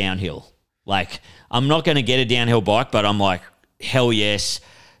technical downhill. Like, I'm not going to get a downhill bike, but I'm like, hell yes.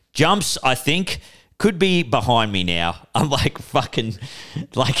 Jumps, I think, could be behind me now. I'm like fucking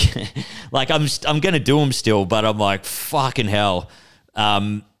like I'm going to do them still, but I'm like fucking hell.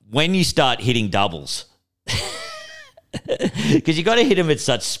 When you start hitting doubles, because you got to hit them at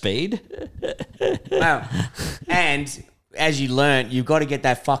such speed. Wow. And as you learn, you've got to get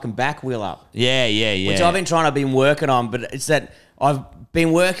that fucking back wheel up. Yeah. Which I've been working on, but it's that I've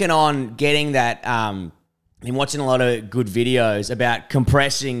been working on getting that. Been watching a lot of good videos about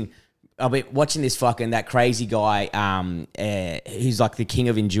compressing. I've been watching that crazy guy who's like the king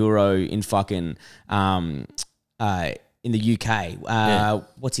of enduro in fucking in the UK.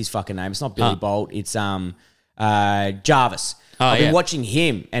 What's his fucking name? It's not Billy Bolt. It's Jarvis. I've been watching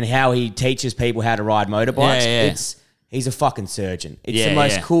him and how he teaches people how to ride motorbikes. He's a fucking surgeon. It's the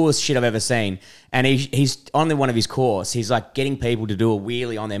most coolest shit I've ever seen. And he's on one of his course. He's like getting people to do a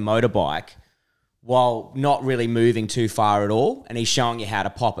wheelie on their motorbike while not really moving too far at all. And he's showing you how to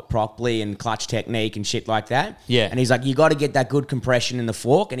pop it properly and clutch technique and shit like that. Yeah. And he's like, you got to get that good compression in the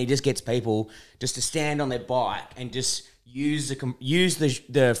fork. And he just gets people just to stand on their bike and just use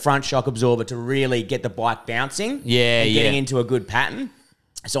the front shock absorber to really get the bike bouncing. And getting into a good pattern.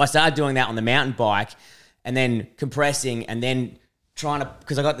 So I started doing that on the mountain bike and then compressing and then trying to,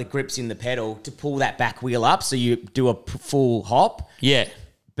 because I got the grips in the pedal, to pull that back wheel up so you do a full hop. Yeah.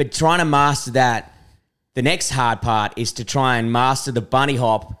 But trying to master that, the next hard part is to try and master the bunny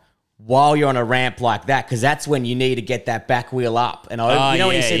hop while you're on a ramp like that, because that's when you need to get that back wheel up. And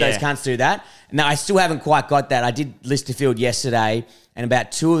when you see those cunts do that? Now, I still haven't quite got that. I did Listerfield yesterday, and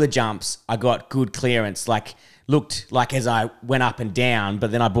about 2 of the jumps, I got good clearance. Looked like as I went up and down,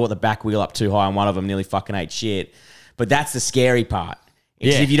 but then I brought the back wheel up too high, and one of them nearly fucking ate shit. But that's the scary part.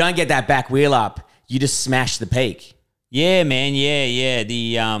 If you don't get that back wheel up, you just smash the peak. Yeah, man.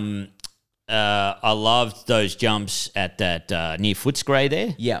 Yeah. I loved those jumps at that near Footscray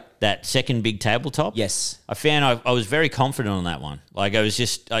there. Yeah. That second big tabletop. Yes. I found I was very confident on that one. Like I was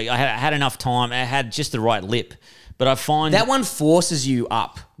just, I had enough time. I had just the right lip. But I find... That one forces you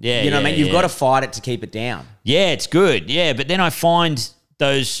up. Yeah, you know what I mean? You've got yeah. to fight it to keep it down. Yeah, it's good. Yeah, but then I find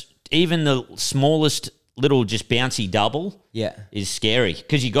those, even the smallest little just bouncy double is scary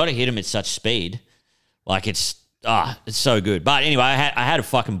because you got to hit them at such speed. Like it's so good. But anyway, I had a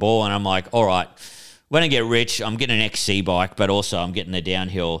fucking ball and I'm like, all right, when I get rich, I'm getting an XC bike, but also I'm getting the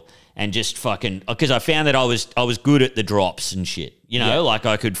downhill and just fucking... Because I found that I was good at the drops and shit. You know, like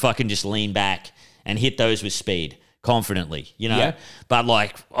I could fucking just lean back and hit those with speed. Confidently, you know, but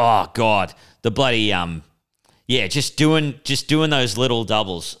like, oh god, the bloody just doing those little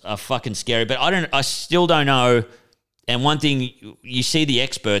doubles are fucking scary. But I still don't know. And one thing, you see the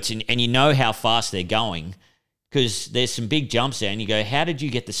experts and you know how fast they're going because there's some big jumps there, and you go, how did you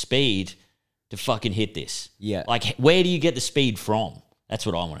get the speed to fucking hit this? Yeah, like where do you get the speed from? That's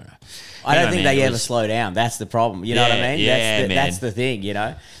what I want to know. I don't think they ever slow down. That's the problem. You know what I mean? Yeah, that's the thing. You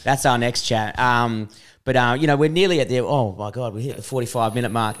know, that's our next chat. But, you know, we're nearly at the, oh, my God, we hit the 45-minute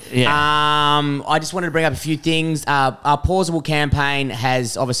mark. Yeah. I just wanted to bring up a few things. Our Pausable campaign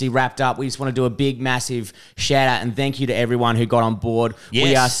has obviously wrapped up. We just want to do a big, massive shout-out and thank you to everyone who got on board. Yes.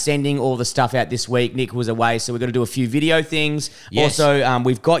 We are sending all the stuff out this week. Nick was away, so we're going to do a few video things. Yes. Also,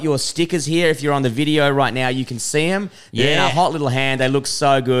 we've got your stickers here. If you're on the video right now, you can see them. They're in a hot little hand. They look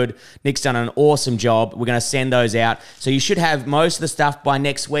so good. Nick's done an awesome job. We're going to send those out. So you should have most of the stuff by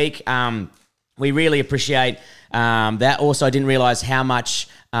next week. We really appreciate that. Also, I didn't realize how much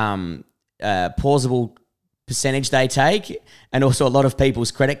pausable percentage they take, and also a lot of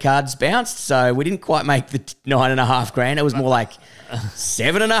people's credit cards bounced. So we didn't quite make the $9.5 grand. It was more like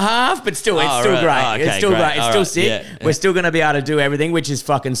 7.5, but still, it's still great. Okay, it's still great. It's still sick. Yeah. We're still going to be able to do everything, which is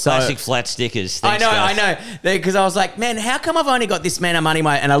fucking so... Classic flat stickers. Thanks, I know. Because I was like, man, how come I've only got this amount of money?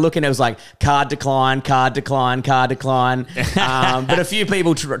 And I look and it was like, card decline. But a few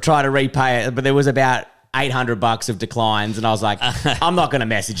people try to repay it, but there was about $800 of declines, and I was like, I'm not going to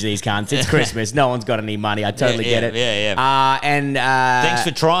message these cunts. It's Christmas. No one's got any money. I totally get it. Thanks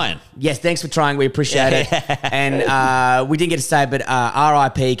for trying. Yes, thanks for trying. We appreciate it. And we didn't get to say, but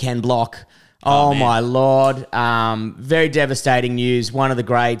RIP Ken Block. Oh my Lord. Very devastating news. One of the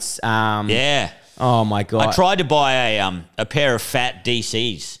greats. Oh my God. I tried to buy a pair of fat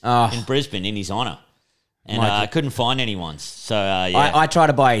DCs in Brisbane in his honour. And I couldn't find anyone. So, I tried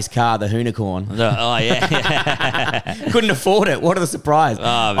to buy his car, the Hoonicorn. Couldn't afford it. What a surprise.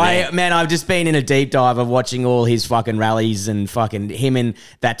 Oh, man. I've just been in a deep dive of watching all his fucking rallies and fucking him in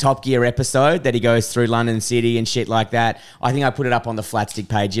that Top Gear episode that he goes through London City and shit like that. I think I put it up on the Flatstick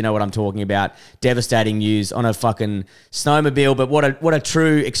page. You know what I'm talking about. Devastating news on a fucking snowmobile. But what a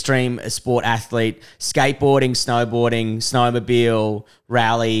true extreme sport athlete. Skateboarding, snowmobile,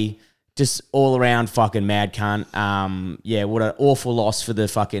 rally. Just all around fucking mad cunt. What an awful loss for the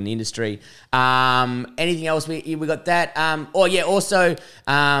fucking industry. Anything else? We got that. Also,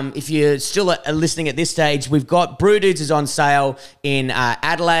 if you're still listening at this stage, we've got Brew Dudes is on sale in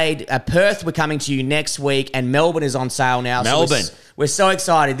Adelaide. Perth, we're coming to you next week, and Melbourne is on sale now. Melbourne. So we're so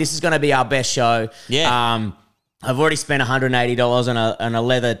excited. This is going to be our best show. Yeah. I've already spent $180 on a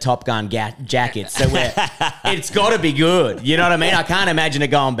leather Top Gun jacket, so it's got to be good. You know what I mean? I can't imagine it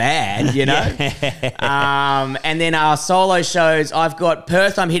going bad, you know? And then our solo shows, I've got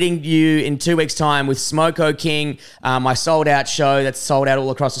Perth, I'm hitting you in 2 weeks' time with Smoko King, my sold-out show that's sold out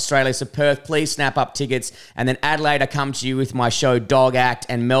all across Australia. So Perth, please snap up tickets. And then Adelaide, I come to you with my show Dog Act,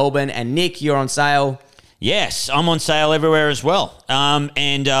 and Melbourne. And Nick, you're on sale. Yes, I'm on sale everywhere as well.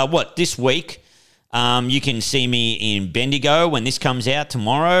 This week... you can see me in Bendigo when this comes out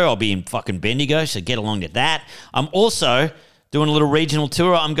tomorrow. I'll be in fucking Bendigo, so get along to that. I'm also doing a little regional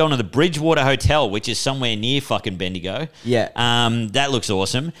tour. I'm going to the Bridgewater Hotel, which is somewhere near fucking Bendigo. Yeah. That looks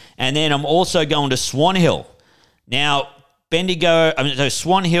awesome. And then I'm also going to Swan Hill. Now,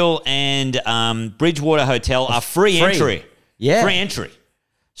 Swan Hill and Bridgewater Hotel are free entry. Yeah. Free entry.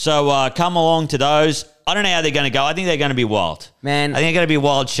 So come along to those. I don't know how they're going to go. I think they're going to be wild. Man. I think they're going to be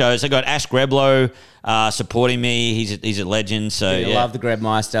wild shows. I got Ash Greblow supporting me. He's a legend. So I love the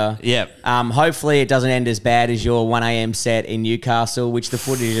Grebmeister. Yeah. Hopefully it doesn't end as bad as your 1 a.m. set in Newcastle, which the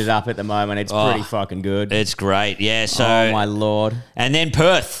footage is up at the moment. It's pretty fucking good. It's great. Yeah. So. Oh my Lord. And then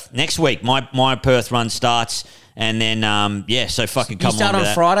Perth next week. My Perth run starts. And then, so fucking come on. You start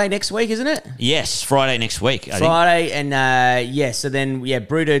on Friday next week, isn't it? Yes, Friday next week. Friday, and so then,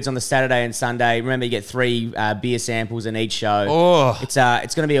 Brew Dudes on the Saturday and Sunday. Remember, you get 3 beer samples in each show. Oh. It's going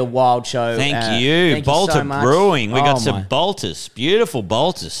to be a wild show. Thank you. Thank Bolter you so much. Brewing. We got Oh, some Bolters. Beautiful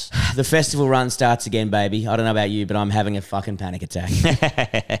Bolters. The festival run starts again, baby. I don't know about you, but I'm having a fucking panic attack.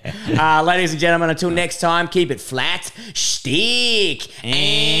 Ladies and gentlemen, until next time, keep it flat. Stick.